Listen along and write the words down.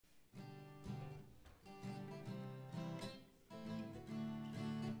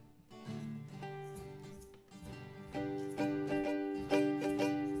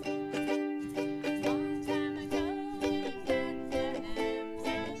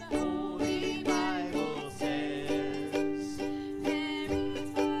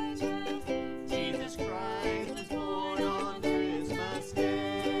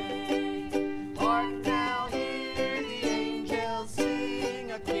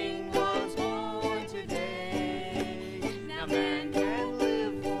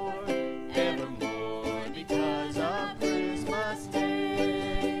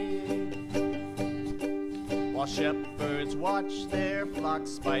shepherds watched their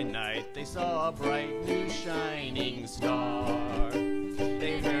flocks by night, they saw a bright new shining star.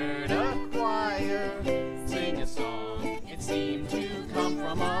 They heard a choir sing a song, it seemed to come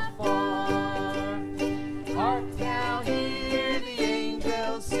from afar. Hark now, hear the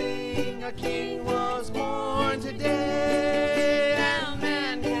angels sing, a king was born today. A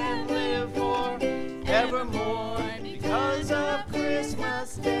man can live forevermore because of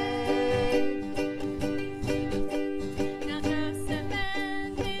Christmas Day. Now Joseph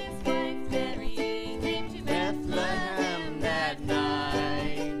and his wife Mary came to Bethlehem that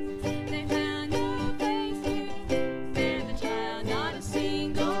night. They found no place to bear the child, not a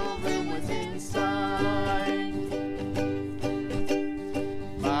single room was inside.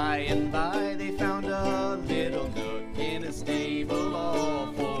 By and by they found a little nook in a stable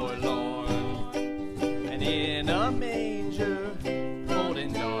all forlorn, and in a manger, cold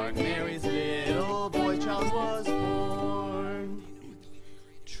and dark, Mary's little boy child was born.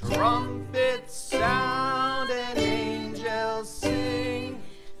 Trumpets